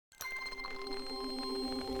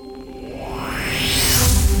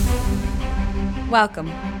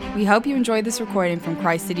Welcome. We hope you enjoyed this recording from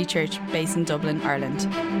Christ City Church, based in Dublin, Ireland.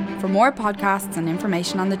 For more podcasts and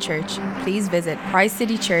information on the church, please visit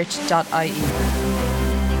christcitychurch.ie.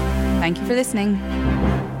 Thank you for listening.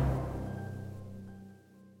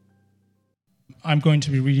 I'm going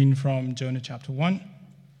to be reading from Jonah chapter 1.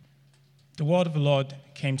 The word of the Lord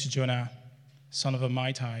came to Jonah, son of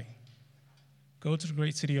Amittai. Go to the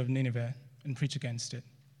great city of Nineveh and preach against it,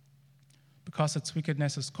 because its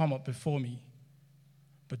wickedness has come up before me.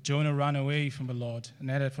 But Jonah ran away from the Lord and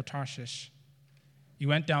headed for Tarshish. He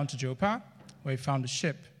went down to Joppa, where he found a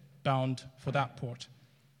ship bound for that port.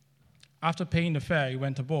 After paying the fare, he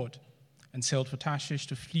went aboard and sailed for Tarshish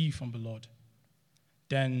to flee from the Lord.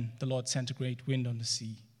 Then the Lord sent a great wind on the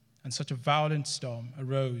sea, and such a violent storm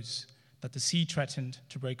arose that the sea threatened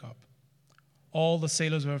to break up. All the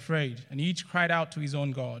sailors were afraid, and each cried out to his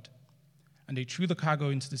own God, and they threw the cargo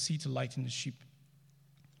into the sea to lighten the ship.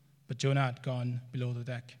 But Jonah had gone below the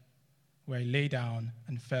deck, where he lay down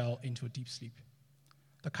and fell into a deep sleep.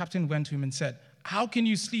 The captain went to him and said, "How can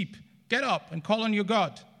you sleep? Get up and call on your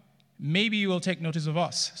God. Maybe you will take notice of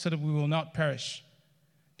us, so that we will not perish."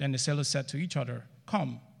 Then the sailors said to each other,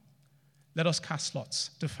 "Come, let us cast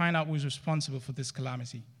lots to find out who is responsible for this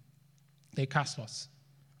calamity." They cast lots,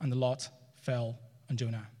 and the lot fell on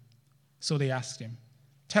Jonah. So they asked him,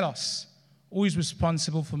 "Tell us, who is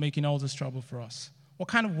responsible for making all this trouble for us? What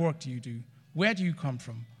kind of work do you do? Where do you come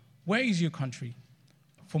from? Where is your country?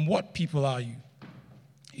 From what people are you?"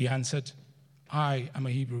 He answered, "I am a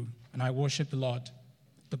Hebrew, and I worship the Lord,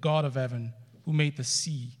 the God of heaven, who made the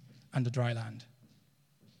sea and the dry land."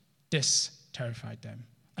 This terrified them,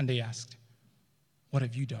 and they asked, "What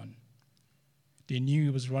have you done?" They knew he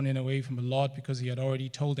was running away from the Lord because he had already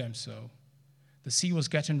told them so. The sea was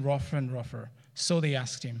getting rougher and rougher, so they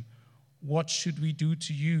asked him, "What should we do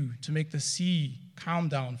to you to make the sea calm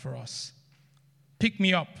down for us?" "Pick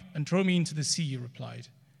me up and throw me into the sea," he replied,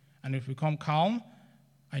 "and if we become calm,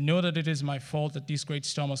 I know that it is my fault that this great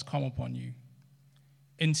storm has come upon you."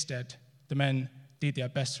 Instead, the men did their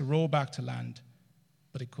best to row back to land,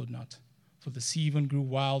 but they could not, for the sea even grew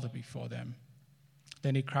wilder before them.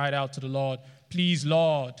 Then they cried out to the Lord, "Please,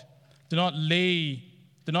 Lord, do not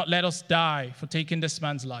let us die for taking this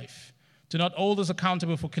man's life. Do not hold us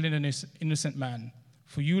accountable for killing an innocent man.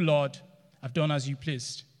 For you, Lord, have done as you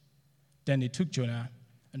pleased." Then they took Jonah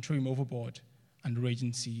and threw him overboard, and the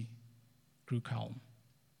raging sea grew calm.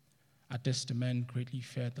 At this, the men greatly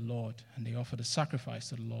feared the Lord, and they offered a sacrifice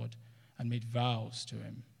to the Lord and made vows to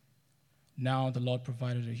him. Now the Lord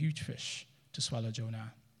provided a huge fish to swallow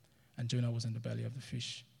Jonah, and Jonah was in the belly of the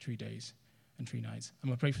fish 3 days and 3 nights. I'm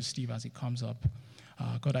going to pray for Steve as he comes up.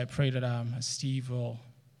 God, I pray that as Steve will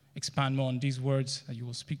expand more on these words, that you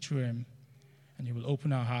will speak through him, and you will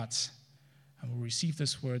open our hearts, and we'll receive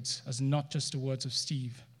these words as not just the words of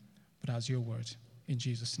Steve, but as your word. In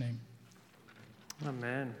Jesus' name.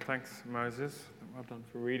 Amen. Thanks, Moses. Well done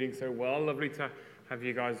for reading so well. Lovely to have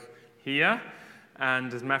you guys here.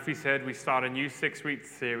 And as Matthew said, we start a new 6-week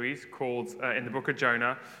series called, in the book of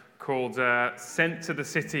Jonah, called Sent to the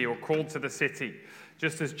City, or Called to the City.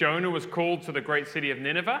 Just as Jonah was called to the great city of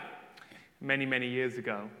Nineveh many, many years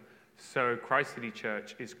ago, so Christ City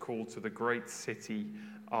Church is called to the great city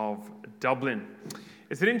of Dublin.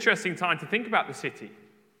 It's an interesting time to think about the city.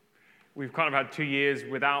 We've kind of had 2 years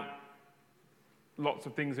without lots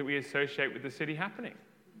of things that we associate with the city happening.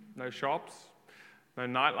 No shops, no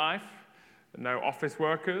nightlife, no office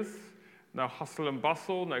workers, no hustle and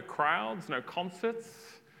bustle, no crowds, no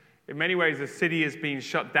concerts. In many ways, the city has been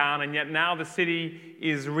shut down, and yet now the city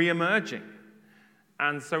is re-emerging.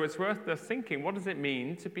 And so it's worth us thinking, what does it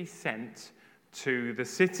mean to be sent to the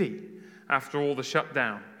city after all the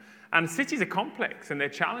shutdown? And cities are complex and they're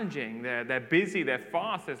challenging. They're busy, they're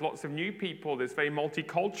fast, there's lots of new people, there's very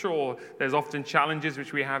multicultural. There's often challenges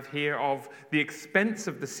which we have here of the expense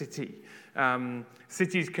of the city.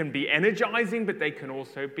 Cities can be energizing, but they can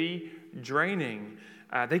also be draining.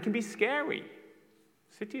 They can be scary.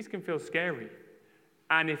 Cities can feel scary.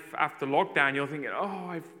 And if after lockdown you're thinking, "Oh,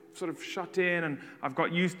 I've sort of shut in and I've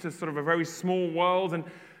got used to sort of a very small world," and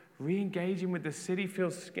re-engaging with the city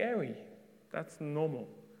feels scary. That's normal.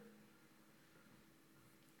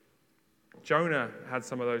 Jonah had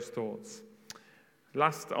some of those thoughts.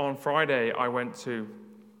 On Friday, I went to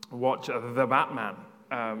watch The Batman.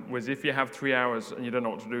 Was if you have 3 hours and you don't know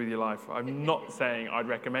what to do with your life. I'm not saying I'd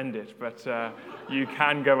recommend it, but you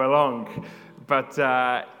can go along. But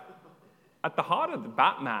at the heart of The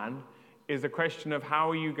Batman is the question of how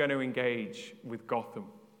are you going to engage with Gotham,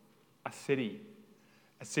 a city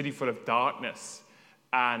full of darkness.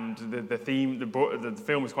 And the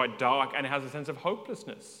film is quite dark, and it has a sense of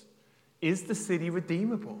hopelessness Is the city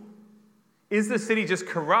redeemable? Is the city just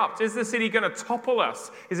corrupt? Is the city going to topple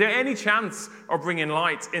us? Is there any chance of bringing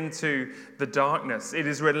light into the darkness? It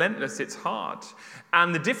is relentless. It's hard.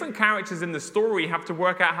 And the different characters in the story have to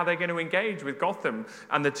work out how they're going to engage with Gotham.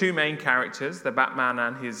 And the two main characters, the Batman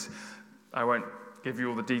and his, I won't give you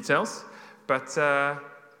all the details, but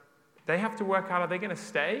they have to work out, are they going to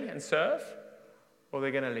stay and serve, or are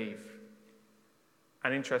they going to leave?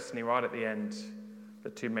 And interestingly, right at the end, the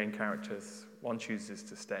two main characters, one chooses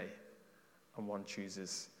to stay and one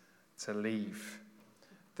chooses to leave.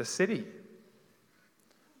 The city.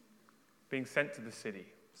 Being sent to the city.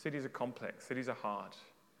 Cities are complex, cities are hard,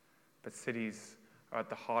 but cities are at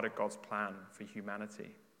the heart of God's plan for humanity.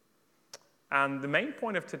 And the main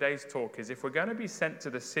point of today's talk is if we're going to be sent to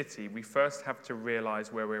the city, we first have to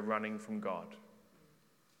realize where we're running from God.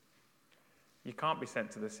 You can't be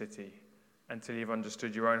sent to the city until you've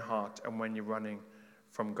understood your own heart and when you're running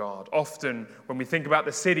from God. Often, when we think about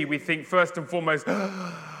the city, we think first and foremost,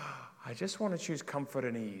 I just want to choose comfort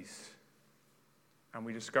and ease. And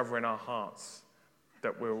we discover in our hearts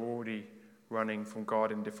that we're already running from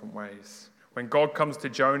God in different ways. When God comes to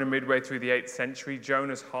Jonah midway through the 8th century,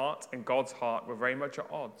 Jonah's heart and God's heart were very much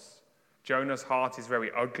at odds. Jonah's heart is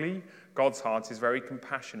very ugly. God's heart is very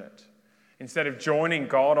compassionate. Instead of joining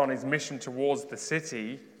God on his mission towards the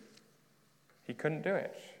city, he couldn't do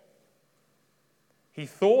it. He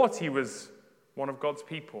thought he was one of God's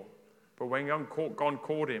people, but when God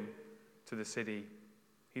called him to the city,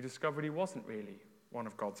 he discovered he wasn't really one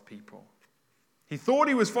of God's people. He thought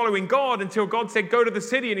he was following God until God said, go to the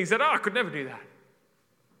city, and he said, I could never do that.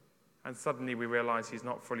 And suddenly we realize he's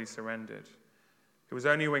not fully surrendered. It was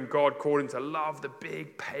only when God called him to love the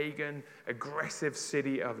big, pagan, aggressive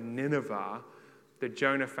city of Nineveh that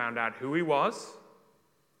Jonah found out who he was,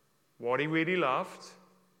 what he really loved,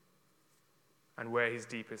 and where his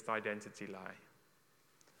deepest identity lay.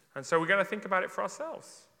 And so we're going to think about it for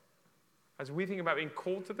ourselves. As we think about being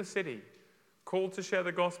called to the city, called to share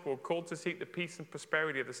the gospel, called to seek the peace and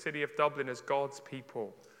prosperity of the city of Dublin as God's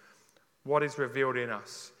people, what is revealed in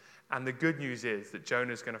us? And the good news is that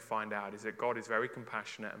Jonah's going to find out is that God is very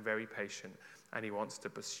compassionate and very patient, and he wants to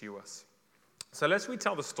pursue us. So let's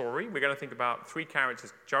retell the story. We're going to think about three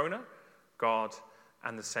characters, Jonah, God,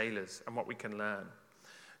 and the sailors, and what we can learn.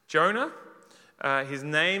 Jonah, his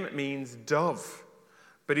name means dove,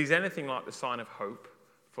 but he's anything like the sign of hope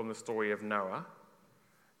from the story of Noah.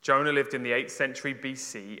 Jonah lived in the 8th century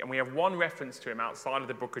BC, and we have one reference to him outside of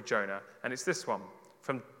the book of Jonah, and it's this one.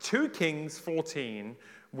 From 2 Kings 14,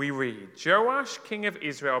 we read, Joash, king of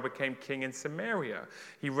Israel, became king in Samaria.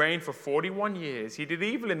 He reigned for 41 years. He did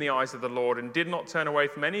evil in the eyes of the Lord and did not turn away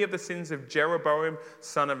from any of the sins of Jeroboam,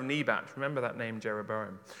 son of Nebat. Remember that name,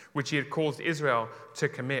 Jeroboam, which he had caused Israel to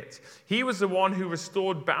commit. He was the one who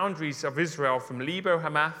restored boundaries of Israel from Lebo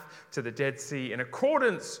Hamath to the Dead Sea in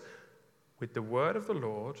accordance with the word of the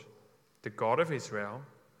Lord, the God of Israel,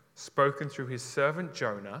 spoken through his servant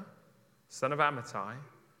Jonah, son of Amittai,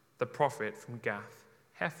 the prophet from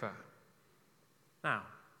Gath-Hepher. Now,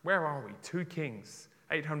 where are we? 2 Kings,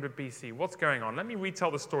 800 BC. What's going on? Let me retell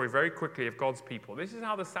the story very quickly of God's people. This is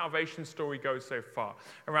how the salvation story goes so far.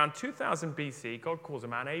 Around 2000 BC, God calls a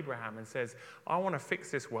man Abraham and says, I want to fix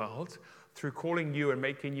this world through calling you and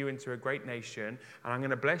making you into a great nation, and I'm going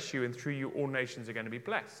to bless you, and through you all nations are going to be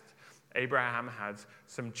blessed. Abraham had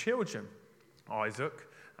some children, Isaac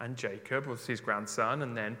and Jacob was his grandson,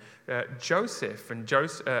 and then Joseph. And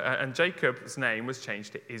Jacob's name was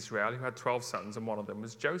changed to Israel, who had 12 sons, and one of them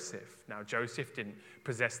was Joseph. Now, Joseph didn't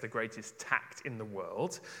possess the greatest tact in the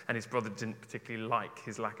world, and his brother didn't particularly like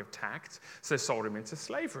his lack of tact, so sold him into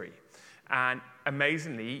slavery. And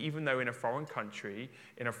amazingly, even though in a foreign country,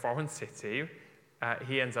 in a foreign city,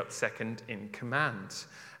 he ends up second in command.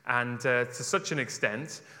 And to such an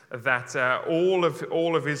extent that all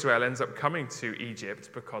of Israel ends up coming to Egypt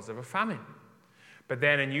because of a famine. But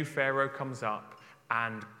then a new Pharaoh comes up,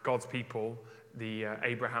 and God's people, the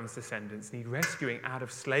Abraham's descendants, need rescuing out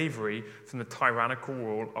of slavery from the tyrannical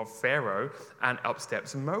rule of Pharaoh, and up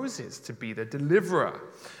steps Moses to be the deliverer.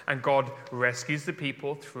 And God rescues the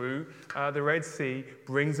people through the Red Sea,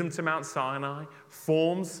 brings them to Mount Sinai,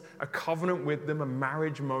 forms a covenant with them, a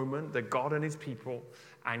marriage moment, that God and his people,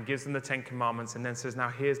 and gives them the 10 Commandments, and then says, now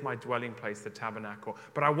here's my dwelling place, the tabernacle.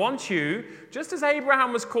 But I want you, just as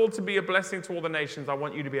Abraham was called to be a blessing to all the nations, I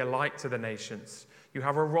want you to be a light to the nations. You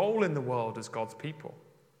have a role in the world as God's people.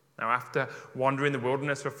 Now, after wandering the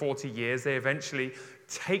wilderness for 40 years, they eventually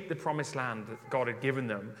take the promised land that God had given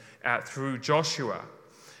them through Joshua.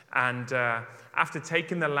 And after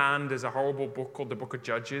taking the land, there's a horrible book called the Book of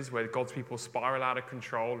Judges, where God's people spiral out of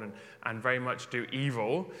control and very much do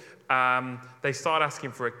evil. They start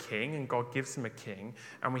asking for a king, and God gives them a king.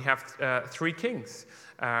 And we have 3 kings.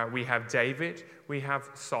 We have David, we have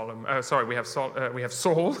Solomon. We have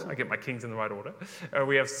Saul. I get my kings in the right order.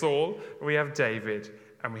 We have Saul, we have David,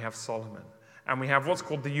 and we have Solomon. And we have what's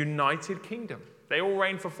called the United Kingdom. They all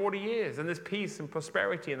reign for 40 years, and there's peace and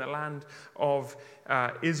prosperity in the land of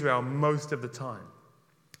Israel most of the time.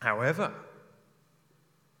 However,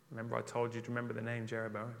 remember I told you to remember the name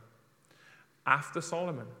Jeroboam. After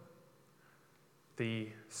Solomon, the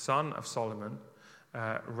son of Solomon,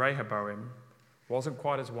 Rehoboam, wasn't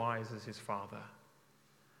quite as wise as his father.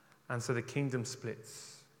 And so the kingdom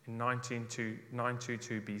splits in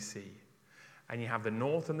 922 BC. And you have the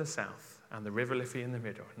north and the south, and the river Liffey in the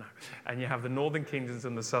middle. No. And you have the northern kingdoms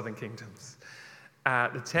and the southern kingdoms.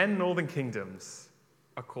 The 10 northern kingdoms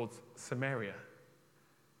are called Samaria.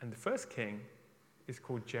 And the first king is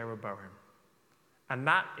called Jeroboam. And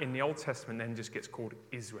that, in the Old Testament, then just gets called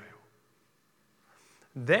Israel.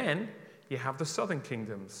 Then you have the southern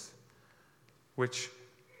kingdoms, which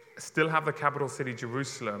still have the capital city,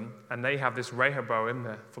 Jerusalem, and they have this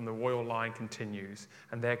Rehoboam from the royal line continues,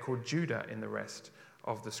 and they're called Judah in the rest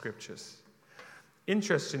of the scriptures.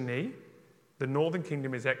 Interestingly, the northern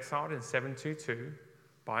kingdom is exiled in 722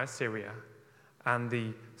 by Assyria, and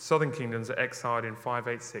the southern kingdoms are exiled in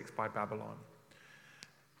 586 by Babylon.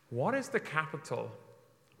 What is the capital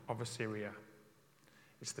of Assyria?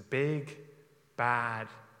 It's the big, bad,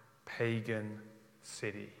 pagan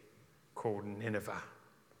city called Nineveh.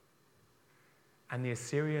 And the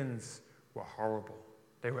Assyrians were horrible.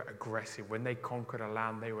 They were aggressive. When they conquered a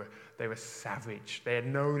land, they were savage. They are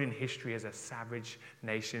known in history as a savage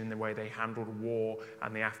nation in the way they handled war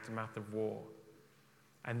and the aftermath of war.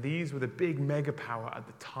 And these were the big mega power at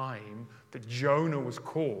the time that Jonah was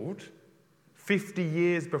called, 50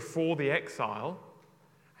 years before the exile,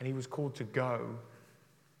 and he was called to go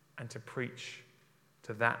and to preach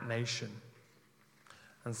to that nation.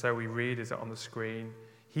 And so we read, is it on the screen?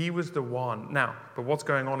 He was the one. Now, but what's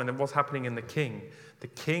going on and then what's happening in the king? The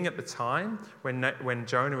king at the time, when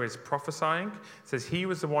Jonah is prophesying, says he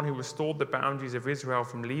was the one who restored the boundaries of Israel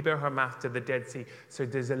from Lebo Hamath to the Dead Sea. So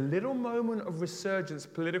there's a little moment of resurgence,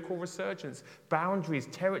 political resurgence, boundaries,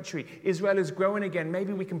 territory. Israel is growing again.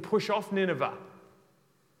 Maybe we can push off Nineveh.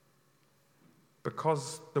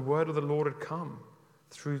 Because the word of the Lord had come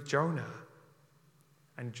through Jonah.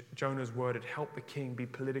 And Jonah's word had helped the king be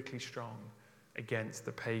politically strong against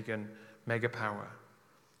the pagan megapower.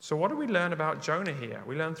 So what do we learn about Jonah here?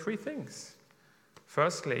 We learn 3 things.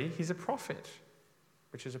 Firstly, he's a prophet,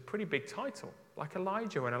 which is a pretty big title, like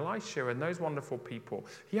Elijah and Elisha and those wonderful people.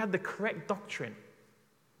 He had the correct doctrine.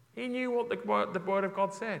 He knew what the word of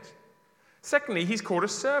God said. Secondly, he's called a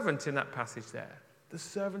servant in that passage there. The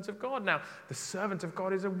servant of God. Now, the servant of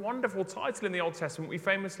God is a wonderful title in the Old Testament. We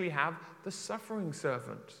famously have the suffering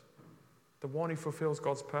servant, the one who fulfills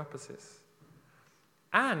God's purposes.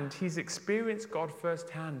 And he's experienced God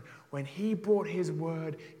firsthand. When he brought his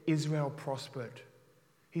word, Israel prospered.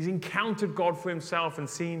 He's encountered God for himself and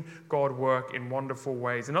seen God work in wonderful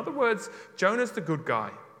ways. In other words, Jonah's the good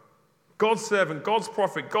guy. God's servant, God's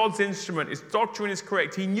prophet, God's instrument. His doctrine is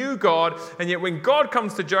correct. He knew God, and yet when God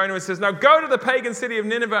comes to Jonah and says, now go to the pagan city of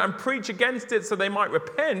Nineveh and preach against it so they might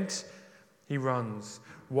repent, he runs.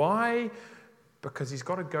 Why? Because he's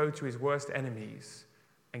got to go to his worst enemies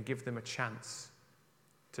and give them a chance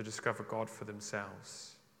to discover God for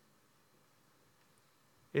themselves.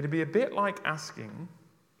 It'd be a bit like asking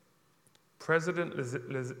President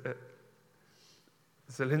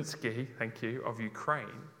Zelensky, thank you, of Ukraine,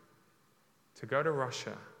 to go to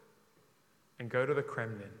Russia and go to the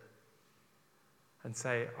Kremlin and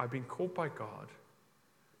say, I've been called by God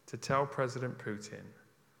to tell President Putin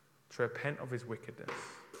to repent of his wickedness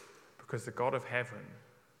because the God of heaven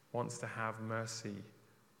wants to have mercy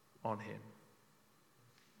on him.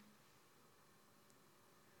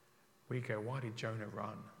 We go, why did Jonah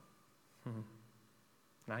run?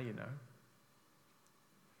 Now you know.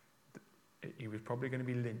 He was probably going to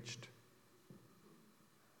be lynched,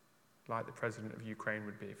 like the president of Ukraine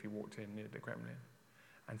would be if he walked in near the Kremlin.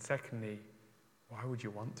 And secondly, why would you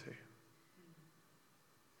want to?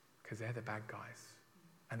 Because they're the bad guys,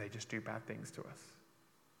 and they just do bad things to us.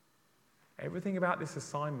 Everything about this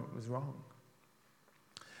assignment was wrong.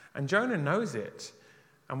 And Jonah knows it.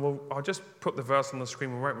 And I'll just put the verse on the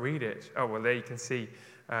screen. We won't read it. Oh, well, there you can see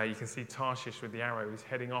Tarshish with the arrow. He's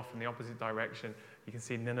heading off in the opposite direction. You can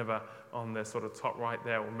see Nineveh on the sort of top right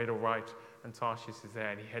there, or middle right, and Tarshish is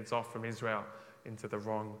there. And he heads off from Israel into the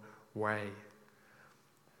wrong way.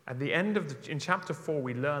 At the end of in chapter 4,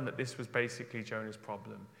 we learn that this was basically Jonah's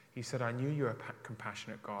problem. He said, I knew you were a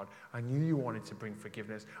compassionate God. I knew you wanted to bring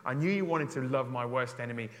forgiveness. I knew you wanted to love my worst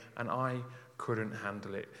enemy, and I couldn't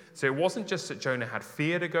handle it. So it wasn't just that Jonah had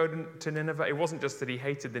fear to go to Nineveh. It wasn't just that he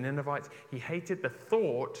hated the Ninevites. He hated the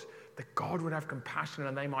thought that God would have compassion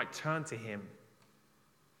and they might turn to him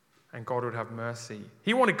and God would have mercy.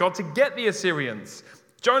 He wanted God to get the Assyrians.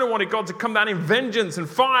 Jonah wanted God to come down in vengeance and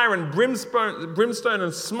fire and brimstone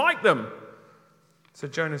and smite them. So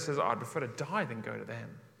Jonah says, I'd prefer to die than go to them.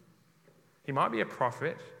 He might be a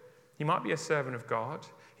prophet. He might be a servant of God.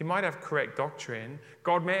 He might have correct doctrine.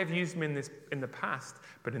 God may have used him in the past,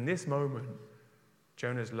 but in this moment,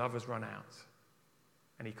 Jonah's love has run out,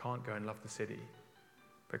 and he can't go and love the city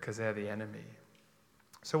because they're the enemy.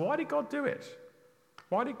 So why did God do it?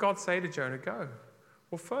 Why did God say to Jonah, go?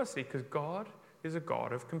 Well, firstly, because God is a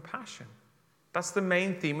God of compassion. That's the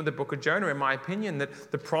main theme of the book of Jonah, in my opinion, that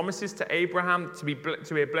the promises to Abraham to be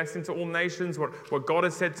a blessing to all nations, what God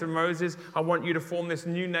has said to Moses, I want you to form this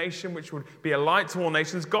new nation which would be a light to all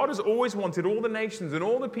nations. God has always wanted all the nations and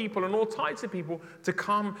all the people and all types of people to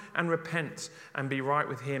come and repent and be right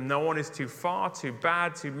with him. No one is too far, too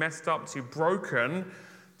bad, too messed up, too broken,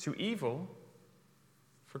 too evil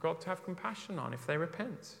for God to have compassion on if they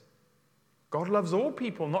repent. God loves all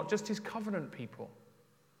people, not just his covenant people.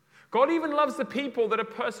 God even loves the people that are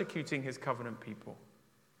persecuting his covenant people.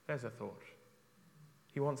 There's a thought.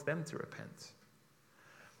 He wants them to repent.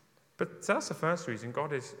 But so that's the first reason.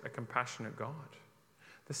 God is a compassionate God.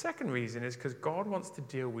 The second reason is because God wants to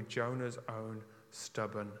deal with Jonah's own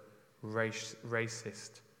stubborn,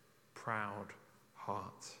 racist, proud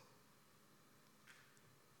heart.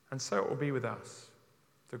 And so it will be with us.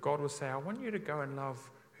 That God will say, I want you to go and love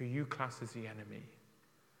who you class as the enemy.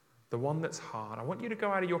 The one that's hard. I want you to go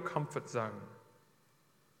out of your comfort zone.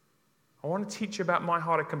 I want to teach you about my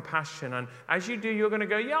heart of compassion. And as you do, you're going to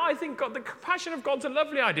go, yeah, I think the compassion of God's a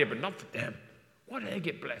lovely idea, but not for them. Why do they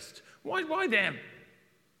get blessed? Why them?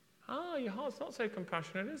 Your heart's not so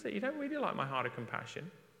compassionate, is it? You don't really like my heart of compassion.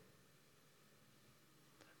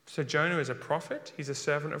 So Jonah is a prophet. He's a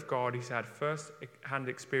servant of God. He's had first-hand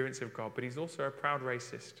experience of God, but he's also a proud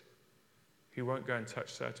racist who won't go and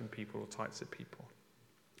touch certain people or types of people.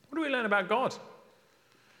 What do we learn about God?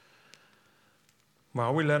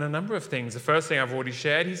 Well, we learn a number of things. The first thing I've already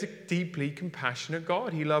shared, he's a deeply compassionate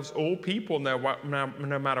God. He loves all people, no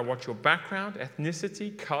matter what your background,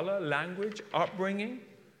 ethnicity, color, language, upbringing,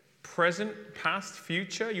 present, past,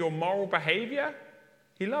 future, your moral behavior.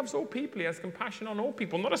 He loves all people. He has compassion on all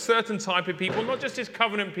people, not a certain type of people, not just his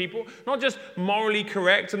covenant people, not just morally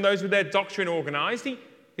correct and those with their doctrine organized.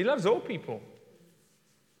 He loves all people.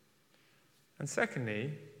 And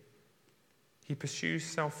secondly, he pursues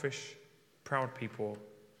selfish, proud people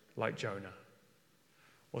like Jonah.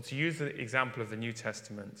 Or to use the example of the New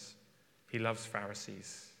Testament, he loves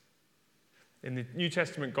Pharisees. In the New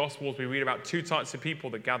Testament Gospels, we read about two types of people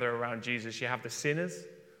that gather around Jesus. You have the sinners.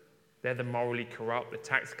 They're the morally corrupt, the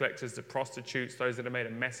tax collectors, the prostitutes, those that have made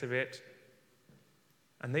a mess of it.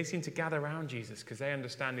 And they seem to gather around Jesus because they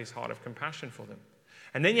understand his heart of compassion for them.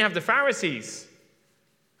 And then you have the Pharisees,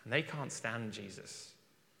 and they can't stand Jesus.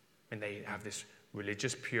 And they have this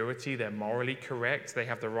religious purity, they're morally correct, they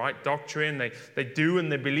have the right doctrine, they do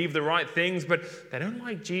and they believe the right things, but they don't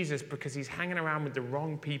like Jesus because he's hanging around with the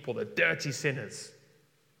wrong people, the dirty sinners,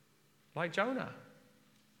 like Jonah.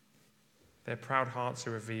 Their proud hearts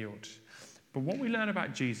are revealed. But what we learn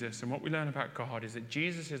about Jesus and what we learn about God is that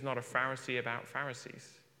Jesus is not a Pharisee about Pharisees.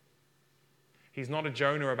 He's not a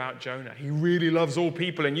Jonah about Jonah. He really loves all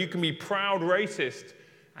people, and you can be proud racist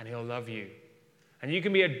and he'll love you. And you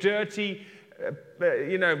can be a dirty,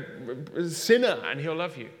 sinner and he'll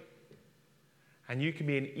love you. And you can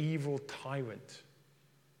be an evil tyrant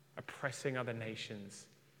oppressing other nations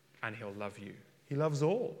and he'll love you. He loves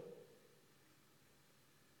all.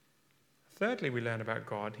 Thirdly, we learn about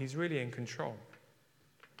God, he's really in control.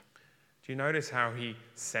 Do you notice how he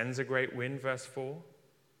sends a great wind, verse 4?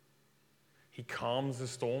 He calms the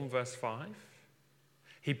storm, verse 5.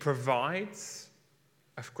 He provides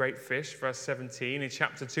a great fish, verse 17. In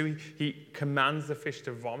chapter 2, he commands the fish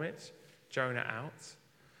to vomit Jonah out.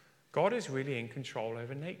 God is really in control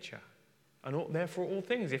over nature and therefore all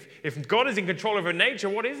things. If God is in control over nature,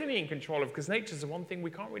 what isn't he in control of? Because nature is the one thing we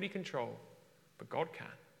can't really control, but God can.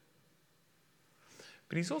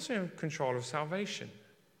 But he's also in control of salvation.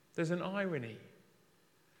 There's an irony.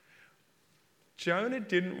 Jonah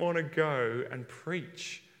didn't want to go and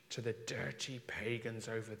preach to the dirty pagans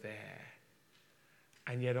over there.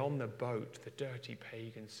 And yet on the boat, the dirty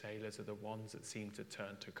pagan sailors are the ones that seem to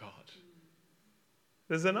turn to God.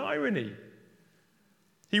 There's an irony.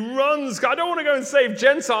 He runs. I don't want to go and save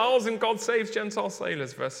Gentiles, and God saves Gentile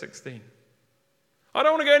sailors, verse 16. I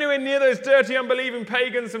don't want to go anywhere near those dirty, unbelieving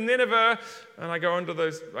pagans from Nineveh, and I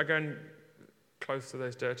go close to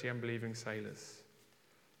those dirty, unbelieving sailors.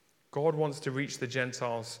 God wants to reach the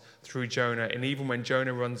Gentiles through Jonah, and even when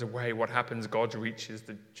Jonah runs away, what happens? God reaches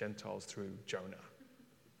the Gentiles through Jonah.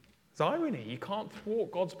 It's irony. You can't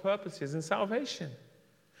thwart God's purposes in salvation.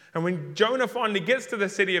 And when Jonah finally gets to the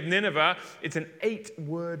city of Nineveh, it's an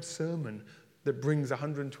 8-word sermon that brings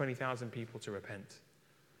 120,000 people to repent.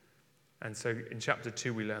 And so in chapter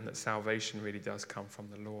 2, we learn that salvation really does come from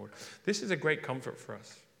the Lord. This is a great comfort for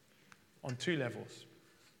us on 2 levels.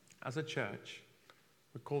 As a church,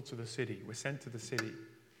 we're called to the city. We're sent to the city.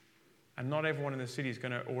 And not everyone in the city is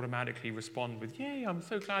going to automatically respond with, "Yay, I'm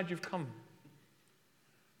so glad you've come."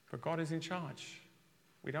 But God is in charge.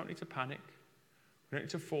 We don't need to panic. We don't need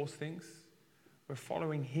to force things. We're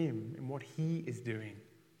following him in what he is doing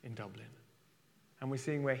in Dublin. And we're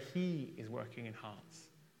seeing where he is working in hearts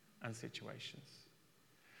and situations.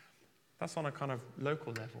 That's on a kind of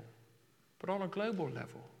local level. But on a global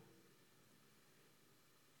level,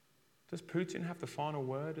 does Putin have the final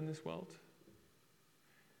word in this world?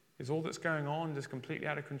 Is all that's going on just completely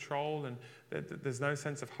out of control and there's no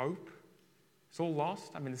sense of hope? It's all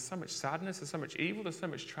lost? I mean, there's so much sadness, there's so much evil, there's so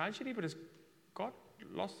much tragedy, but has God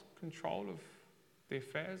lost control of the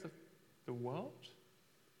affairs of the world?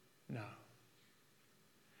 No.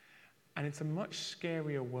 And it's a much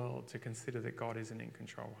scarier world to consider that God isn't in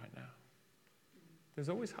control right now. There's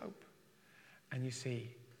always hope. And you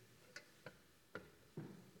see,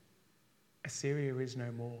 Assyria is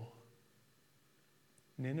no more.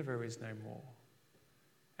 Nineveh is no more.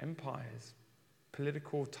 Empires,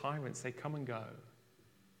 political tyrants, they come and go.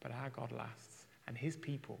 But our God lasts. And his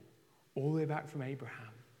people, all the way back from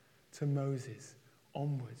Abraham to Moses,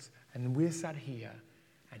 onwards. And we're sat here,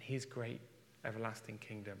 and his great everlasting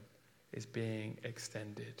kingdom is being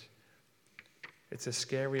extended. It's a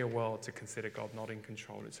scarier world to consider God not in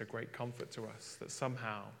control. It's a great comfort to us that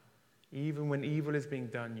somehow, even when evil is being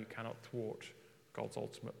done, you cannot thwart God's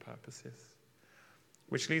ultimate purposes.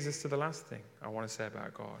 Which leads us to the last thing I want to say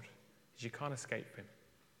about God, is you can't escape him.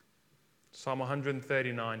 Psalm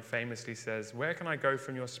 139 famously says, "Where can I go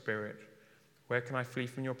from your spirit? Where can I flee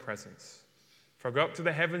from your presence? If I go up to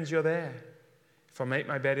the heavens, you're there. If I make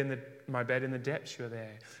my bed in the depths, you're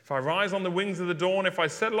there. If I rise on the wings of the dawn, if I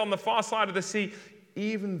settle on the far side of the sea,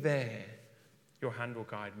 even there, your hand will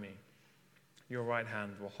guide me. Your right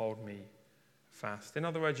hand will hold me fast." In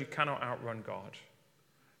other words, you cannot outrun God.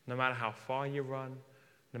 No matter how far you run,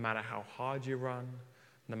 no matter how hard you run,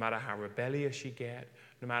 no matter how rebellious you get,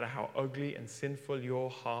 no matter how ugly and sinful your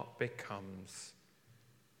heart becomes,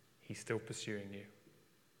 he's still pursuing you.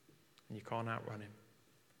 And you can't outrun him,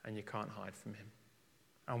 and you can't hide from him.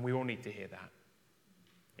 And we all need to hear that.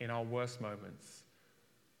 In our worst moments,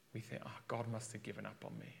 we think, God must have given up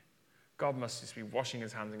on me. God must just be washing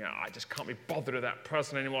his hands and going, I just can't be bothered with that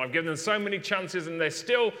person anymore. I've given them so many chances and they're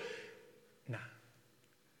still... No.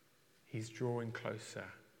 He's drawing closer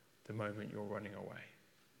the moment you're running away.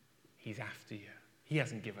 He's after you. He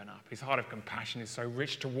hasn't given up. His heart of compassion is so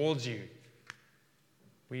rich towards you.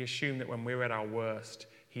 We assume that when we're at our worst,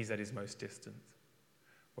 he's at his most distant.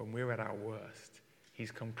 When we're at our worst,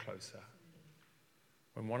 he's come closer.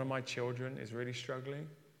 When one of my children is really struggling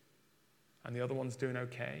and the other one's doing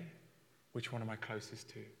okay, which one am I closest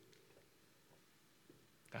to?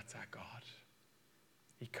 That's our God.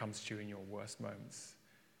 He comes to you in your worst moments.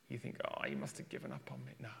 You think, he must have given up on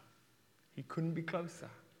me. No, he couldn't be closer.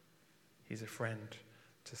 He's a friend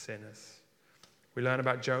to sinners. We learn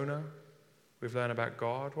about Jonah. We've learned about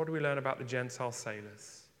God. What do we learn about the Gentile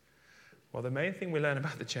sailors? Well, the main thing we learn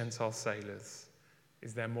about the Gentile sailors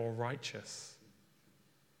is they're more righteous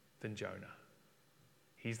than Jonah.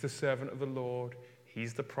 He's the servant of the Lord.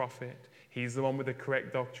 He's the prophet. He's the one with the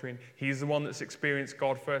correct doctrine. He's the one that's experienced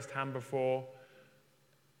God firsthand before.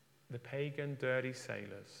 The pagan, dirty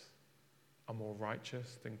sailors are more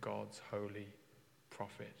righteous than God's holy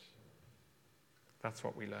prophet. That's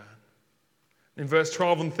what we learn. In verse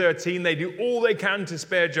 12 and 13, they do all they can to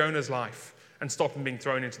spare Jonah's life and stop him being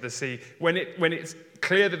thrown into the sea. When it's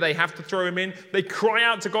clear that they have to throw him in, they cry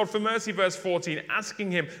out to God for mercy, verse 14,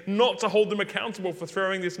 asking him not to hold them accountable for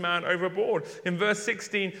throwing this man overboard. In verse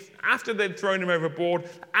 16, after they've thrown him overboard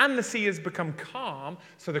and the sea has become calm,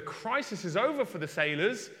 so the crisis is over for the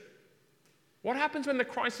sailors. What happens when the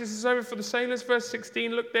crisis is over for the sailors? Verse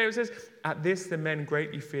 16, look there, it says, "At this the men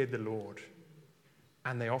greatly feared the Lord,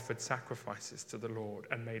 and they offered sacrifices to the Lord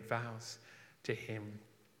and made vows to him."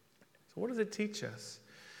 So what does it teach us?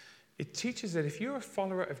 It teaches that if you're a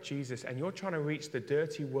follower of Jesus and you're trying to reach the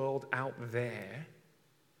dirty world out there,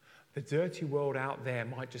 the dirty world out there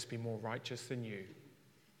might just be more righteous than you.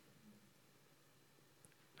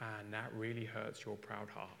 And that really hurts your proud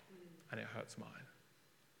heart, and it hurts mine.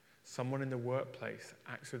 Someone in the workplace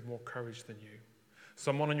acts with more courage than you.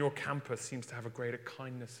 Someone on your campus seems to have a greater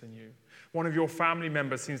kindness than you. One of your family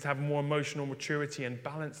members seems to have more emotional maturity and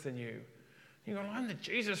balance than you. You go, I'm the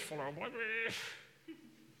Jesus follower.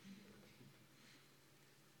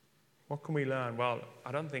 What can we learn? Well,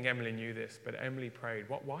 I don't think Emily knew this, but Emily prayed.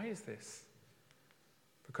 Why is this?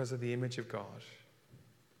 Because of the image of God.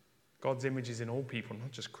 God's image is in all people,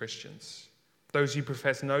 not just Christians. Those who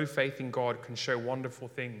profess no faith in God can show wonderful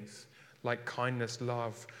things like kindness,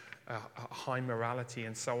 love, high morality,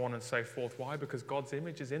 and so on and so forth. Why? Because God's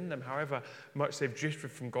image is in them. However much they've drifted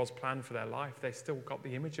from God's plan for their life, they've still got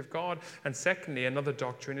the image of God. And secondly, another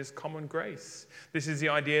doctrine is common grace. This is the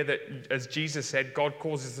idea that, as Jesus said, God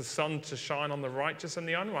causes the sun to shine on the righteous and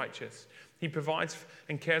the unrighteous. He provides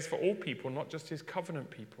and cares for all people, not just his covenant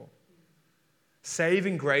people.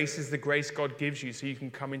 Saving grace is the grace God gives you so you can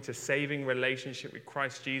come into saving relationship with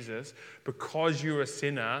Christ Jesus. Because you're a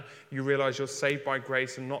sinner, you realize you're saved by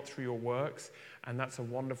grace and not through your works. And that's a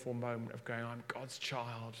wonderful moment of going, I'm God's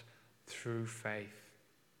child through faith.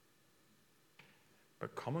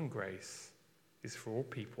 But common grace is for all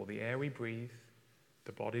people. The air we breathe,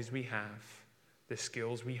 the bodies we have, the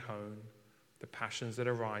skills we hone, the passions that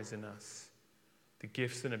arise in us, the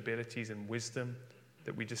gifts and abilities and wisdom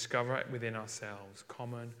that we discover within ourselves,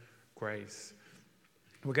 common grace.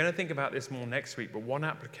 We're going to think about this more next week, but one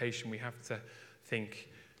application we have to think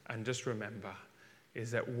and just remember is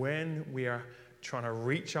that when we are trying to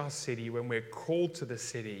reach our city, when we're called to the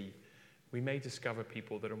city, we may discover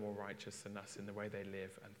people that are more righteous than us in the way they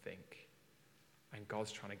live and think. And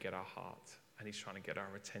God's trying to get our heart, and he's trying to get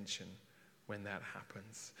our attention when that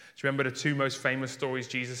happens. Do you remember the two most famous stories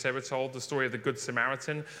Jesus ever told? The story of the Good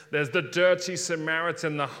Samaritan. There's the dirty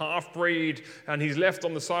Samaritan, the half-breed, and he's left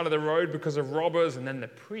on the side of the road because of robbers, and then the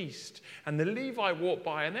priest and the Levite walk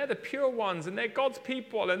by, and they're the pure ones, and they're God's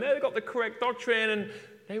people, and they've got the correct doctrine, and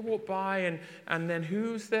they walk by, and then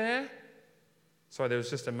who's there? Sorry, there was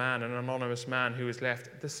just a man, an anonymous man who was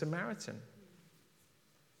left, the Samaritan.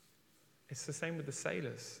 It's the same with the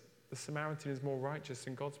sailors. The Samaritan is more righteous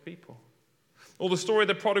than God's people. Or the story of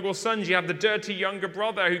the prodigal sons, you have the dirty younger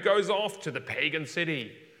brother who goes off to the pagan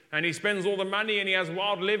city. And he spends all the money and he has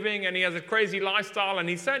wild living and he has a crazy lifestyle and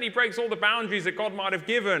he certainly breaks all the boundaries that God might have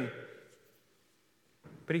given.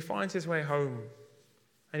 But he finds his way home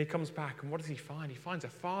and he comes back, and what does he find? He finds a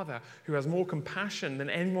father who has more compassion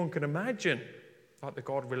than anyone can imagine, like the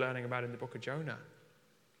God we're learning about in the book of Jonah.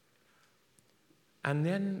 And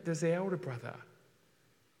then there's the elder brother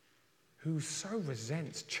who so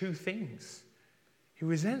resents two things. He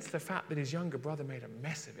resents the fact that his younger brother made a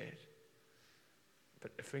mess of it.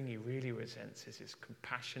 But the thing he really resents is his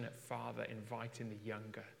compassionate father inviting the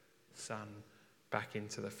younger son back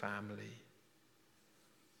into the family.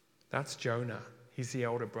 That's Jonah. He's the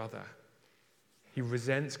elder brother. He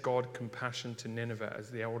resents God's compassion to Nineveh as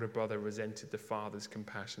the elder brother resented the father's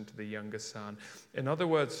compassion to the younger son. In other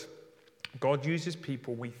words, God uses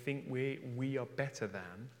people we think we are better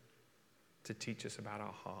than to teach us about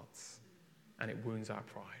our hearts, and it wounds our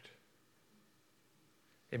pride.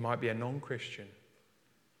 It might be a non-Christian,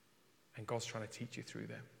 and God's trying to teach you through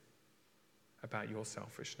them about your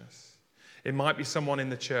selfishness. It might be someone in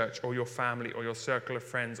the church or your family or your circle of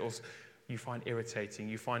friends or you find irritating,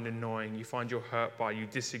 you find annoying, you find you're hurt by, you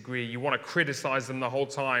disagree, you want to criticize them the whole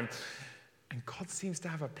time. And God seems to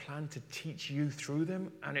have a plan to teach you through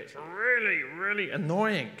them, and it's really, really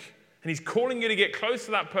annoying. And he's calling you to get close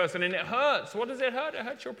to that person, and it hurts. What does it hurt? It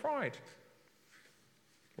hurts your pride.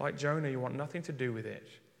 Like Jonah, you want nothing to do with it.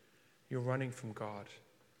 You're running from God,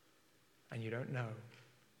 and you don't know.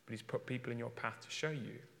 But he's put people in your path to show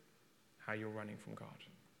you how you're running from God.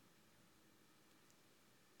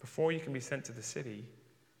 Before you can be sent to the city,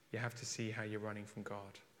 you have to see how you're running from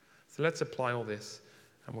God. So let's apply all this,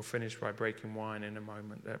 and we'll finish by breaking wine in a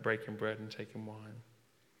moment, breaking bread and taking wine.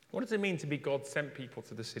 What does it mean to be God sent people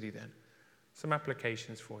to the city then? Some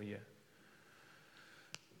applications for you.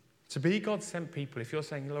 To be God sent people, if you're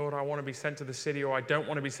saying, Lord, I want to be sent to the city, or I don't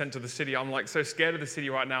want to be sent to the city, I'm like so scared of the city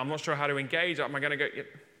right now, I'm not sure how to engage, am I going to go?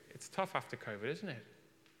 It's tough after COVID, isn't it?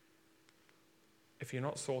 If you're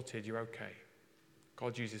not sorted, you're okay.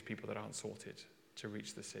 God uses people that aren't sorted to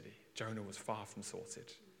reach the city. Jonah was far from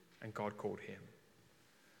sorted, and God called him.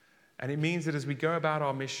 And it means that as we go about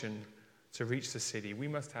our mission to reach the city, we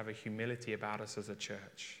must have a humility about us as a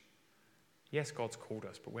church. Yes, God's called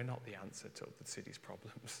us, but we're not the answer to the city's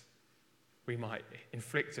problems. we might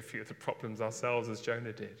inflict a few of the problems ourselves as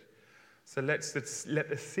Jonah did. So let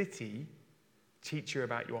the city teach you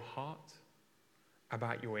about your heart,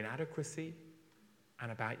 about your inadequacy,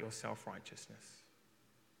 and about your self-righteousness.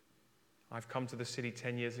 I've come to the city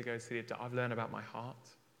 10 years ago. I've learned about my heart,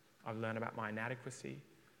 I've learned about my inadequacy,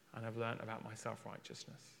 and I've learned about my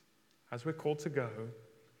self-righteousness. As we're called to go,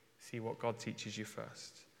 see what God teaches you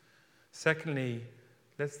first. Secondly,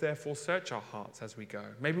 let's therefore search our hearts as we go.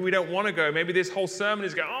 Maybe we don't want to go. Maybe this whole sermon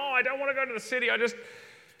is going, I don't want to go to the city.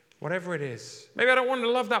 Whatever it is. Maybe I don't want to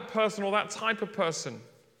love that person or that type of person.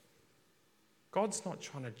 God's not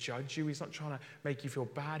trying to judge you. He's not trying to make you feel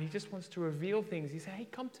bad. He just wants to reveal things. He said, hey,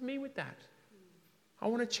 come to me with that. I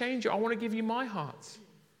want to change you. I want to give you my heart.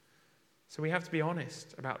 So we have to be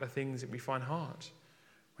honest about the things that we find hard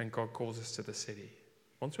when God calls us to the city.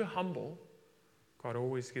 Once we're humble, God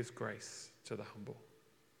always gives grace to the humble.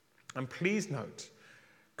 And please note,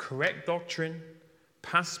 correct doctrine,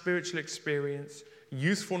 past spiritual experience,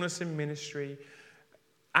 usefulness in ministry,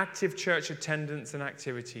 active church attendance and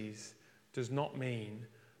activities does not mean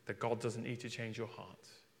that God doesn't need to change your heart.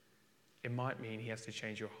 It might mean he has to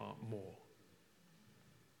change your heart more.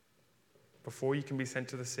 Before you can be sent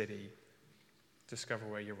to the city, discover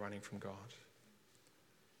where you're running from God.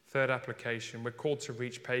 Third application, we're called to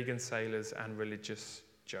reach pagan sailors and religious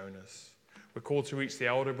Jonahs. We're called to reach the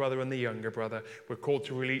elder brother and the younger brother. We're called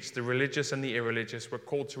to reach the religious and the irreligious. We're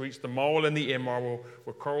called to reach the moral and the immoral.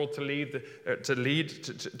 We're called to reach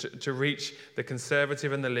the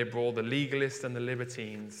conservative and the liberal, the legalist and the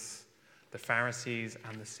libertines, the Pharisees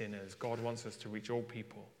and the sinners. God wants us to reach all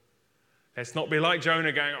people. Let's not be like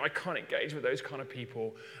Jonah going, I can't engage with those kind of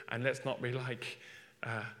people. And let's not be like,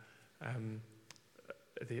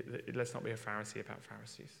 let's not be a Pharisee about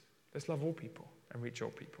Pharisees. Let's love all people and reach all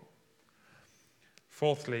people.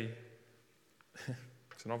 Fourthly,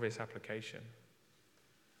 it's an obvious application.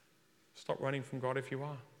 Stop running from God if you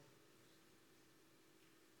are.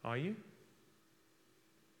 Are you?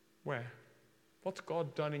 Where? What's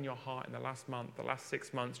God done in your heart in the last month, the last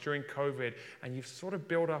 6 months, during COVID, and you've sort of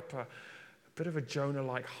built up a bit of a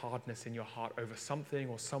Jonah-like hardness in your heart over something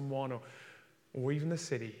or someone or even the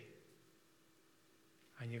city.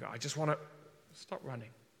 And you go, I just want to stop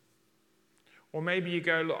running. Or maybe you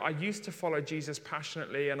go, look, I used to follow Jesus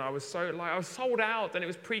passionately and I was sold out, and it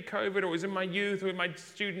was pre-COVID, or it was in my youth or in my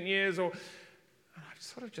student years, and I've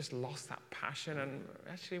sort of just lost that passion. And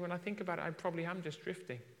actually, when I think about it, I probably am just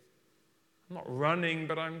drifting. I'm not running,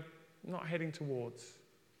 but I'm not heading towards.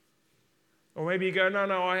 Or maybe you go, no,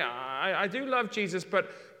 I do love Jesus,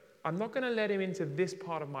 but I'm not going to let him into this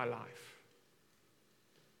part of my life.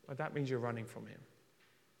 But that means you're running from him.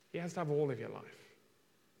 He has to have all of your life.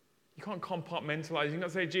 You can't compartmentalize. You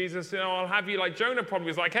can't say, Jesus, I'll have you, like Jonah probably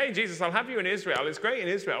was like, hey, Jesus, I'll have you in Israel. It's great in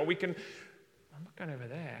Israel. I'm not going over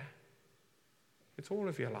there. It's all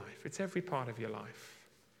of your life. It's every part of your life.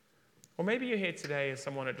 Or maybe you're here today as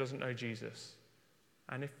someone that doesn't know Jesus.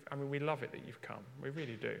 And we love it that you've come. We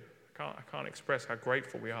really do. I can't express how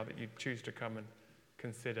grateful we are that you choose to come and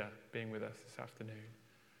consider being with us this afternoon.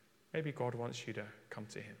 Maybe God wants you to come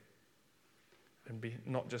to him and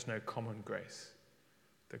not just know common grace,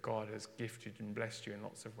 that God has gifted and blessed you in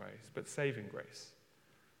lots of ways, but saving grace,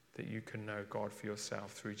 that you can know God for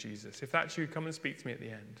yourself through Jesus. If that's you, come and speak to me at the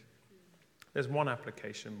end. There's one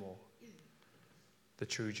application more. The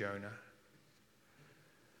true Jonah.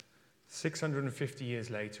 650 years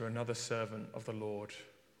later, another servant of the Lord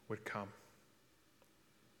would come.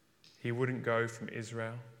 He wouldn't go from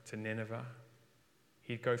Israel to Nineveh.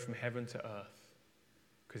 He'd go from heaven to earth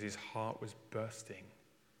because his heart was bursting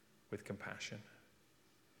with compassion.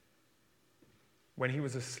 When he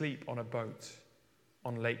was asleep on a boat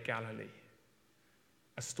on Lake Galilee,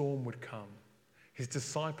 a storm would come. His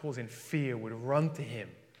disciples in fear would run to him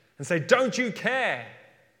and say, don't you care?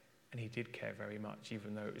 And he did care very much,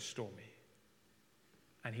 even though it was stormy.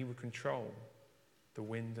 And he would control the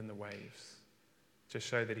wind and the waves to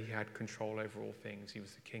show that he had control over all things. He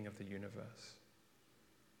was the king of the universe.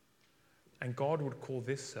 And God would call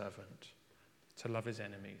this servant to love his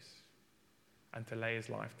enemies and to lay his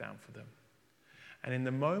life down for them. And in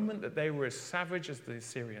the moment that they were as savage as the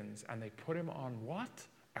Assyrians, and they put him on what?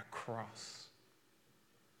 A cross.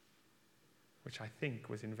 Which I think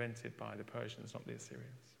was invented by the Persians, not the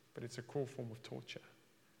Assyrians. But it's a cruel form of torture.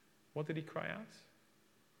 What did he cry out?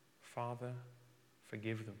 Father,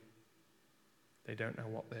 forgive them. They don't know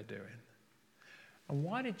what they're doing. And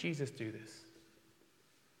why did Jesus do this?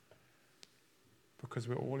 Because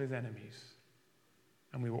we're all his enemies.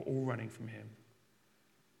 And we were all running from him.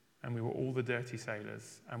 And we were all the dirty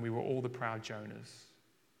sailors. And we were all the proud Jonahs.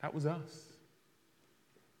 That was us.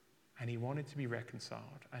 And he wanted to be reconciled,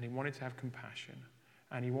 and he wanted to have compassion,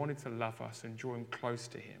 and he wanted to love us and draw him close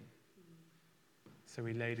to him. So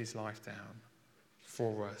he laid his life down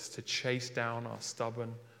for us to chase down our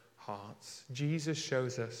stubborn hearts. Jesus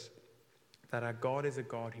shows us that our God is a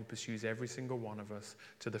God who pursues every single one of us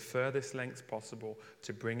to the furthest lengths possible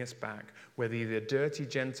to bring us back, whether you're a dirty,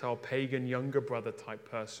 Gentile, pagan, younger brother type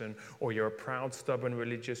person, or you're a proud, stubborn,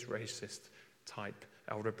 religious, racist type,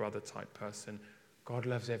 elder brother type person. God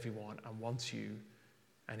loves everyone and wants you,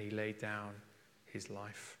 and he laid down his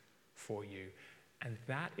life for you. And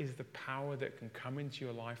that is the power that can come into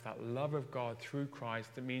your life, that love of God through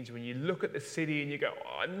Christ. That means when you look at the city and you go,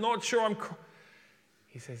 oh, I'm not sure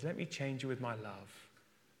he says, let me change you with my love,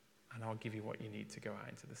 and I'll give you what you need to go out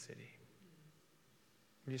into the city.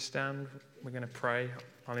 Will you stand? We're going to pray.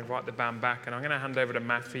 I'll invite the band back, and I'm going to hand over to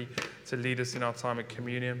Matthew to lead us in our time of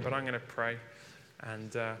communion, but I'm going to pray.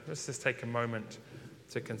 And let's just take a moment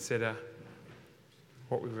to consider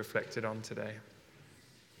what we reflected on today.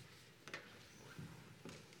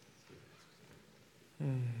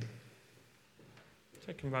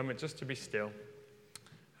 Take a moment just to be still.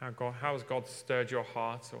 How has God stirred your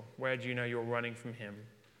heart? Or where do you know you're running from him?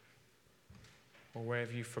 Or where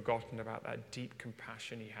have you forgotten about that deep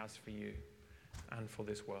compassion he has for you and for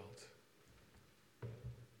this world?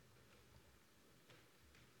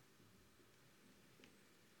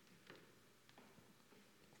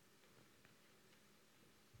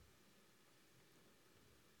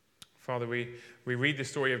 Father, we read the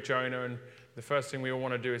story of Jonah, and the first thing we all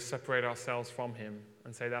want to do is separate ourselves from him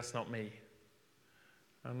and say, that's not me.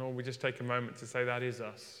 And Lord, we just take a moment to say, that is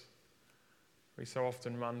us. We so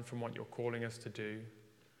often run from what you're calling us to do.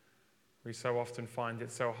 We so often find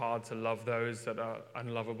it so hard to love those that are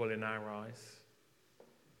unlovable in our eyes.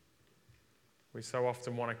 We so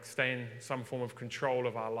often want to stay in some form of control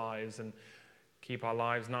of our lives and keep our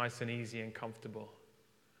lives nice and easy and comfortable.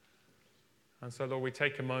 And so, Lord, we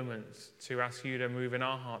take a moment to ask you to move in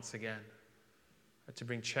our hearts again, to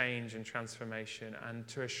bring change and transformation, and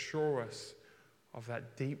to assure us of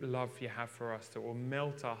that deep love you have for us that will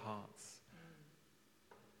melt our hearts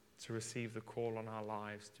to receive the call on our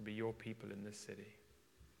lives to be your people in this city.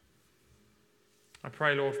 I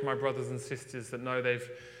pray, Lord, for my brothers and sisters that know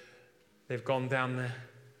they've gone down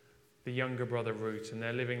the younger brother route, and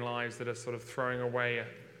they're living lives that are sort of throwing away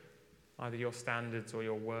either your standards or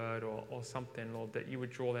your word or something, Lord, that you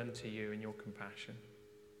would draw them to you in your compassion.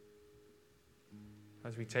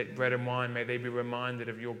 As we take bread and wine, may they be reminded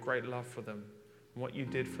of your great love for them and what you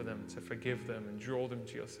did for them to forgive them and draw them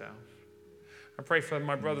to yourself. I pray for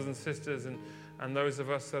my brothers and sisters and those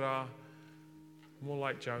of us that are more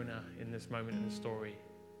like Jonah in this moment in the story.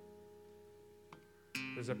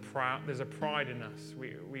 There's a pride in us.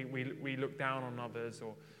 We look down on others,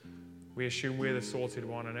 or we assume we're the sorted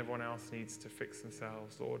one and everyone else needs to fix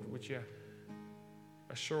themselves. Lord, would you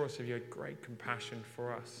assure us of your great compassion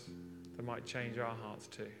for us that might change our hearts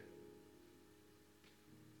too?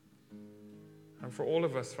 And for all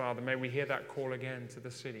of us, Father, may we hear that call again to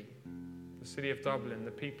the city of Dublin,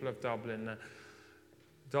 the people of Dublin,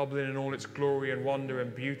 Dublin in all its glory and wonder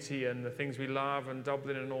and beauty and the things we love, and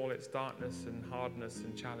Dublin in all its darkness and hardness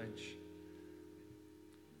and challenge.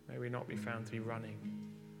 May we not be found to be running,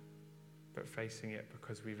 but facing it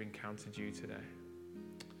because we've encountered you today.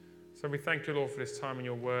 So we thank you, Lord, for this time in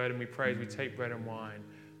your word, and we pray as we take bread and wine,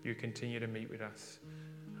 you continue to meet with us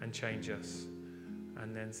and change us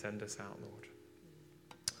and then send us out, Lord.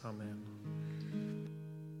 Amen.